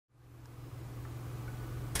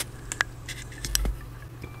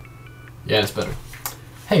Yeah, it's better.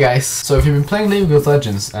 Hey guys, so if you've been playing League of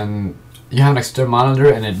Legends and you have an external monitor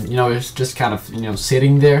and it, it's just kind of,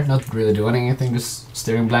 sitting there, not really doing anything, just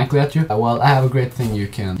staring blankly at you, well, I have a great thing you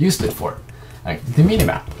can use it for, like the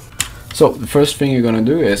minimap. So the first thing you're gonna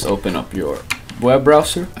do is open up your web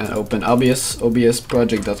browser and open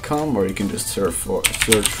obsproject.com, or you can just search for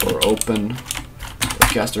open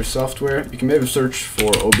caster software. You can maybe search for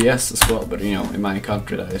OBS as well, but in my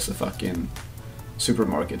country that is a fucking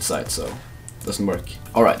supermarket site, so it doesn't work.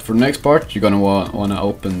 Alright, for the next part you're gonna wanna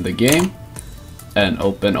open the game and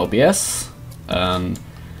open OBS. And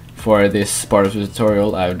for this part of the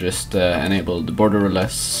tutorial I've just enabled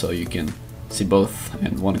Borderless, so you can see both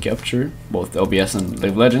in one capture, both OBS and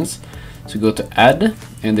League of Legends. So go to add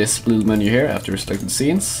in this little menu here after selected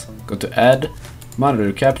scenes, go to add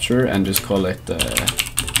monitor capture and just call it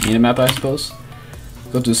minimap, I suppose.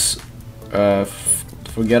 Go to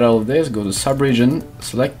forget all of this, go to subregion,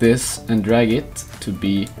 select this and drag it to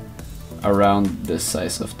be around the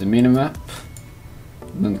size of the minimap.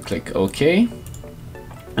 Then click OK,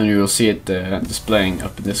 and you will see it displaying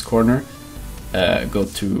up in this corner. Go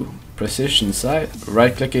to precision size,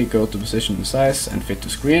 right click it, go to position size and fit to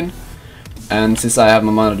screen. And since I have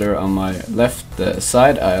my monitor on my left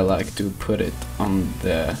side, I like to put it on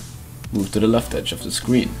the move to the left edge of the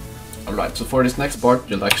screen. Alright, so for this next part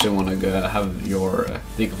you'll actually want to have your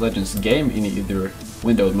League of Legends game in either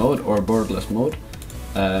windowed mode or borderless mode.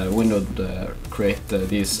 Windowed create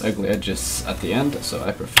these ugly edges at the end, so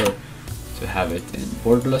I prefer to have it in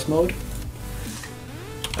borderless mode.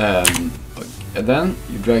 And then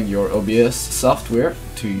you drag your OBS software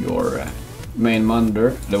to your main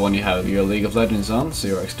monitor, the one you have your League of Legends on, so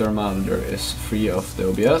your external monitor is free of the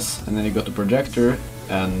OBS. And then you go to projector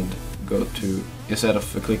and go to, instead of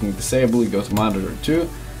clicking disable, you go to monitor 2,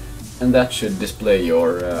 and that should display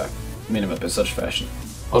your minimap in such fashion.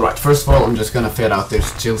 Alright, first of all I'm just gonna fade out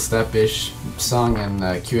this chill step-ish song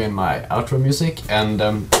and cue in my outro music. And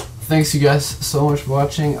thanks you guys so much for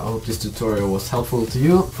watching. I hope this tutorial was helpful to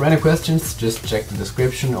you. For any questions, just check the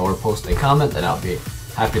description or post a comment and I'll be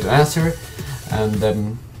happy to answer.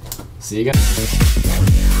 And see you guys.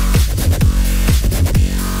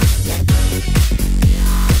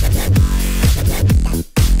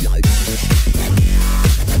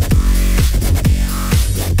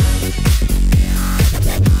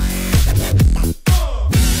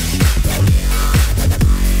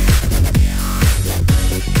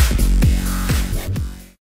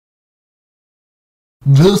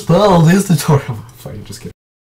 Just follow this tutorial. Fine, just kidding.